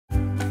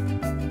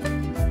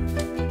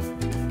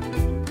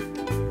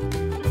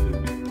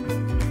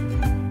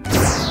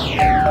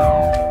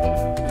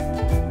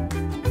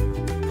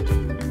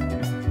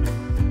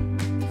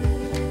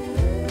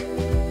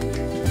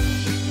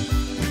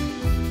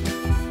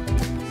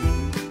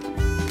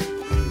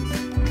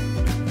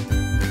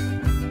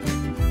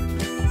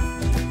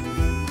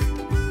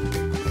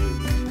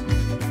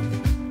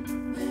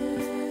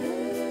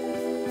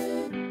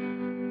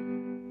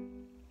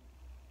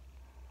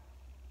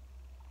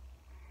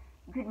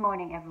Good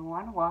morning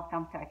everyone,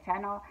 welcome to our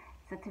channel.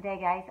 So today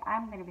guys,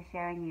 I'm going to be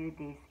sharing you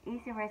this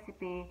easy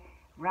recipe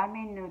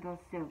ramen noodle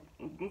soup.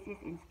 This is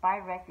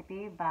inspired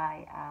recipe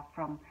by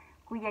from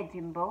Kuya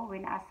Jimbo.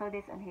 When I saw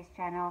this on his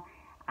channel,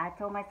 I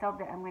told myself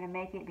that I'm going to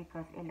make it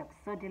because it looks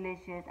so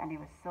delicious and it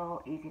was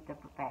so easy to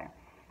prepare.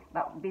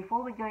 But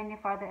before we go any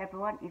further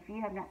everyone, if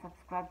you have not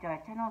subscribed to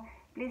our channel,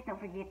 please don't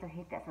forget to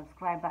hit that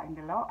subscribe button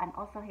below and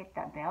also hit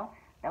that bell.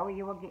 That way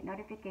you will get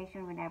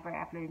notification whenever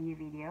I upload new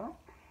videos.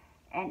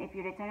 And if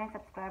you're returning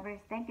subscribers,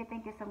 thank you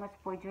so much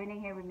for joining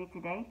here with me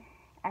today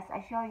as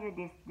I show you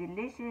this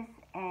delicious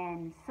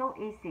and so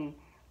easy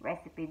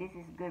recipe. This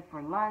is good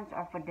for lunch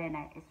or for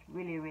dinner. It's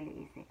really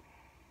easy.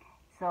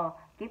 So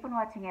keep on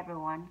watching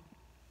everyone.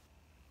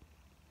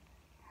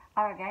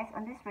 Alright guys,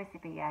 on this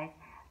recipe guys,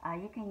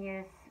 you can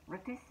use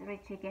rotisserie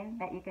chicken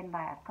that you can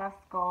buy at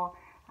Costco,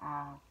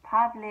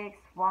 Publix,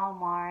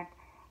 Walmart,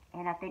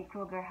 and I think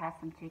Kroger has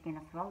some chicken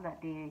as well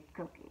that they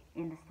cook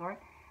in the store.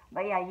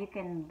 But yeah, you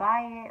can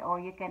buy it or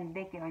you can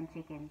bake your own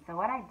chicken. So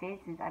what I did,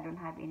 since I don't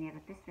have any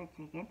rotisserie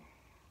chicken,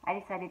 I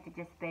decided to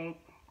just bake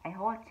a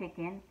whole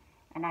chicken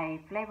and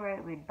I flavor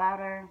it with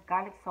butter,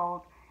 garlic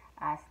salt,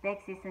 steak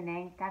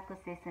seasoning, taco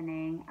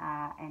seasoning,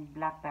 and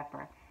black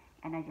pepper.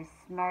 And I just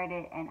smeared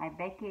it and I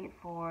bake it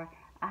for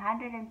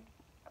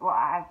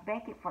I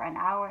bake it for an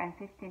hour and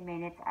 15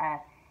 minutes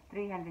at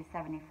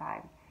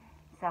 375.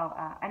 So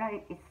I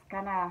know it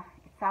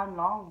sounds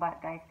long,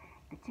 but guys,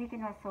 the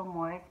chicken was so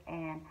moist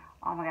and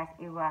oh my gosh,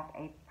 it was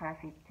a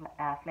perfect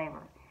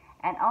flavor.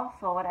 And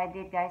also what I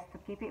did guys to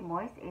keep it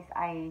moist is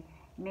I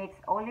mix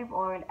olive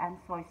oil and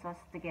soy sauce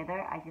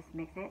together. I just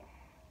mix it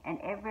and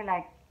every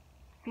like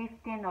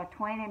 15 or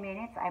 20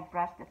 minutes I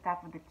brush the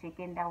top of the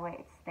chicken, that way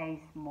it stays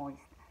moist.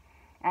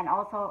 And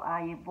also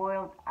I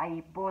boiled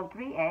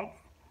 3 eggs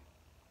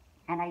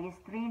and I used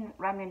 3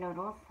 ramen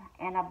noodles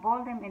and I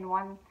boiled them in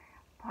one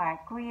part.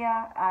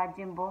 Kuya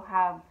Jimbo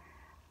have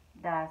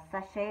the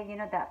sachet,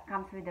 that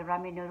comes with the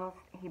ramen noodles.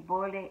 He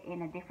boiled it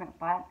in a different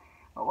pot.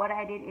 But what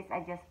I did is I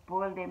just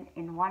boiled them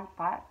in one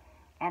pot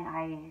and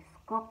I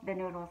scooped the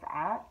noodles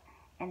out.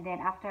 And then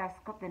after I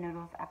scooped the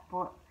noodles, I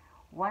put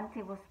 1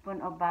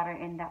 tablespoon of butter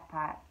in that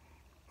pot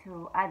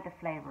to add the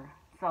flavor.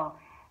 So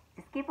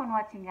just keep on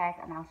watching guys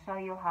and I'll show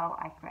you how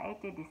I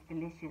created this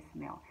delicious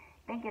meal.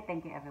 Thank you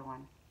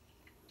everyone.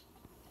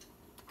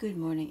 Good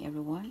morning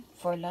everyone.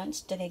 For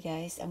lunch today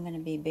guys, I'm gonna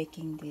be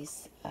baking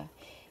this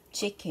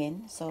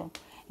chicken. And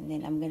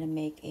then I'm gonna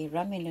make a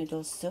ramen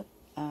noodle soup.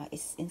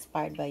 It's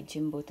inspired by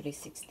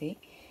Jimbo360.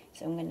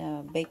 So I'm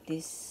gonna bake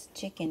this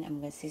chicken. I'm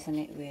gonna season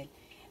it with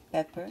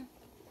pepper,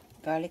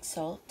 garlic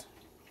salt,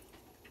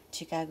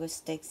 Chicago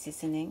steak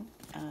seasoning,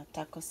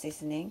 taco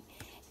seasoning,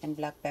 and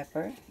black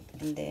pepper.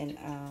 And then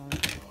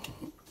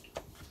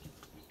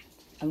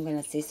I'm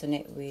gonna season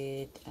it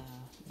with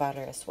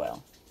butter as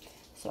well.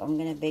 So I'm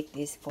gonna bake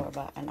this for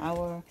about an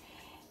hour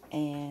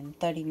and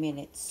 30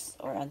 minutes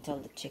or until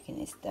the chicken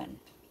is done.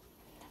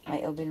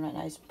 My oven right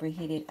now is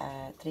preheated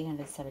at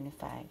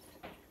 375.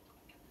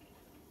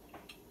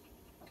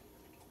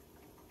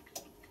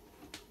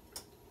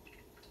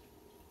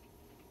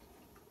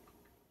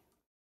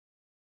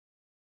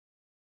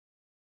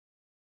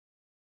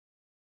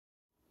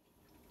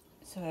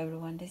 So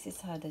everyone, this is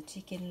how the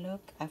chicken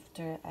look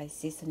after I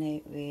season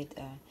it with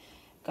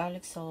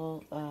garlic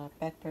salt,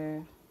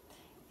 pepper,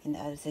 and the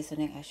other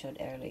seasoning I showed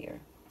earlier.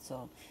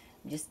 So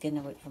I'm just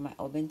gonna wait for my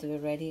oven to be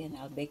ready and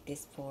I'll bake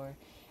this for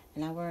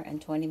an hour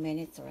and 20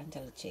 minutes or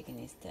until the chicken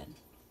is done.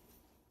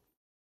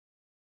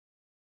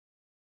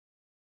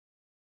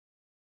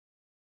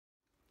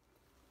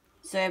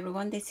 So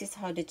everyone, this is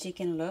how the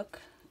chicken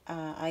look.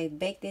 I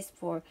baked this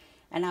for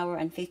an hour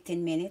and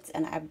 15 minutes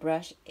and I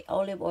brushed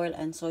olive oil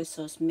and soy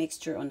sauce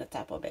mixture on the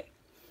top of it.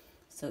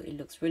 So it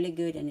looks really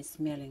good and it's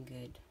smelling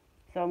good.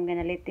 So I'm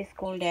gonna let this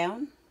cool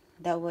down.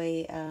 That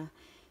way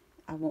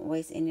I won't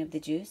waste any of the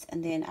juice.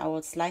 And then I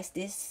will slice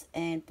this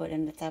and put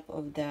on the top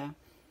of the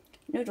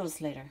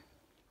noodles later.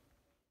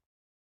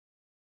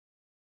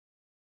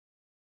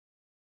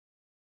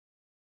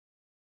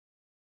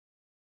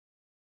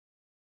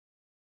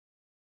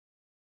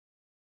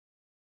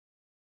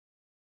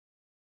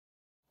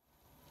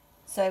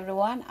 So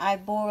everyone, I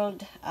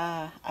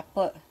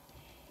put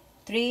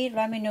 3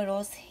 ramen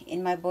noodles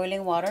in my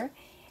boiling water.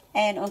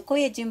 And on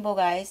Kuya Jimbo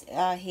guys,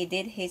 he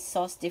did his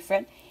sauce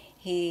different.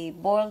 He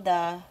boiled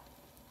the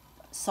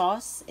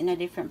sauce in a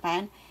different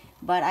pan,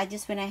 but I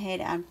just went ahead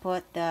and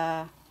put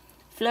the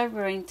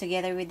flavoring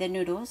together with the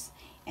noodles,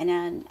 and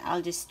then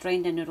I'll just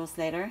strain the noodles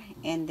later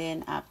and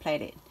then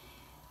plate it.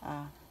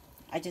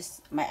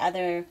 My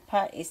other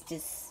pot is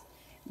just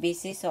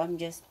busy, so I'm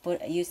just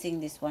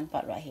using this one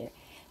pot right here.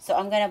 So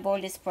I'm gonna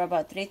boil this for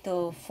about 3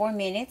 to 4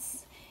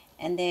 minutes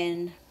and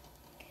then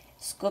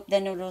scoop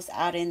the noodles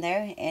out in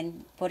there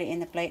and put it in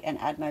the plate and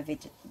add my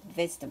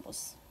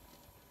vegetables.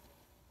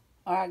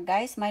 Alright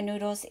guys, my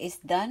noodles is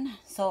done.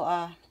 So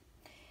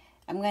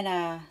I'm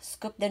gonna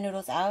scoop the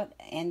noodles out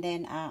and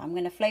then I'm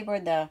gonna flavor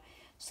the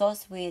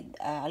sauce with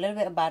a little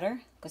bit of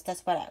butter, because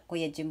that's what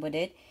Kuya Jimbo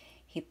did.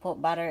 He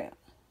put butter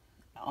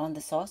on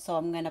the sauce, so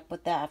I'm gonna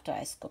put that after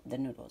I scoop the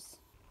noodles.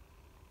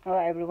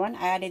 Alright everyone,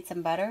 I added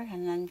some butter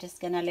and I'm just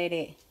gonna let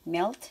it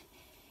melt,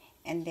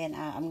 and then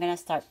I'm gonna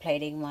start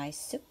plating my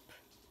soup.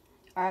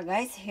 Alright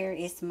guys, here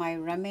is my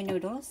ramen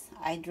noodles.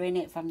 I drain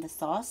it from the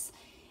sauce,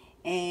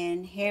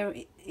 and here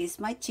is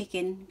my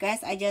chicken.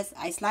 Guys,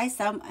 I slice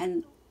some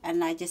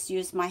and I just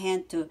use my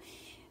hand to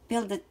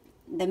peel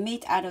the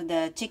meat out of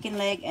the chicken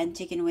leg and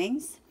chicken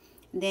wings.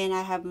 Then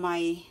I have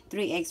my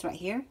 3 eggs right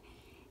here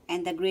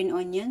and the green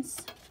onions.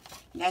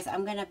 Guys,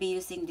 I'm gonna be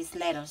using this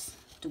lettuce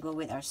to go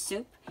with our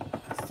soup.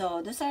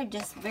 So those are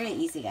just very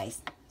easy,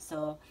 guys.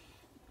 So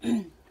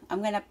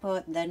I'm gonna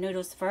put the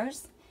noodles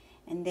first,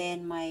 and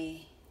then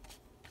my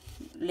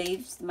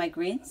leaves, my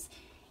greens,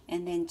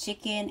 and then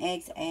chicken,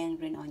 eggs, and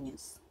green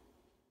onions.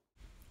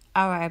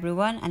 Alright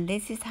everyone, and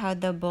this is how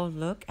the bowl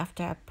look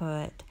after I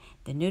put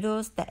the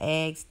noodles, the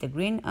eggs, the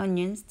green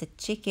onions, the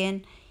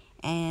chicken,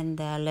 and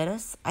the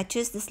lettuce. I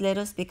choose this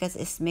lettuce because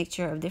it's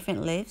mixture of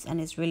different leaves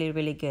and it's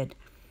really good.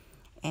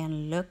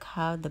 And look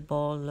how the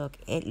bowl look.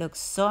 It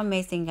looks so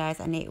amazing, guys,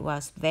 and it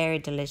was very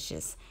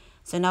delicious.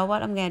 So now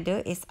what I'm gonna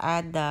do is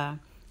add the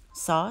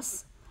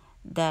sauce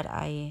that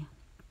I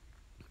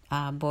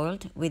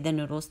boiled with the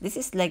noodles. This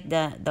is like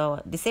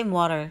the same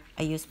water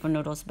I use for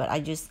noodles, but I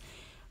just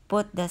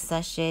put the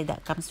sachet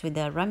that comes with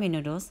the ramen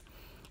noodles.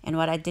 And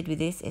what I did with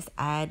this is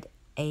add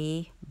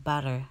a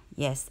butter.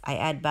 Yes, I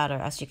add butter,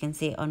 as you can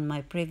see on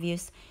my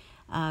previous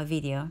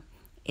video.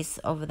 It's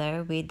over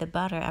there with the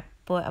butter. I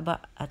put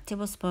about a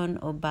tablespoon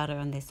of butter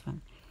on this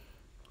one,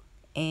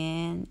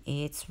 and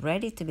it's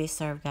ready to be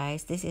served,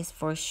 guys. This is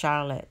for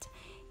Charlotte.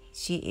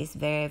 She is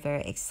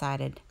very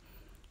excited,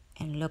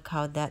 and look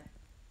how that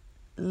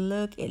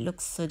look. It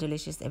looks so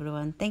delicious,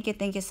 everyone. Thank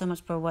you so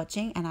much for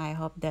watching, and I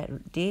hope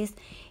that this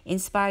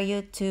inspire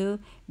you to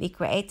be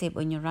creative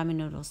on your ramen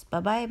noodles.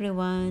 Bye bye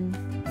everyone.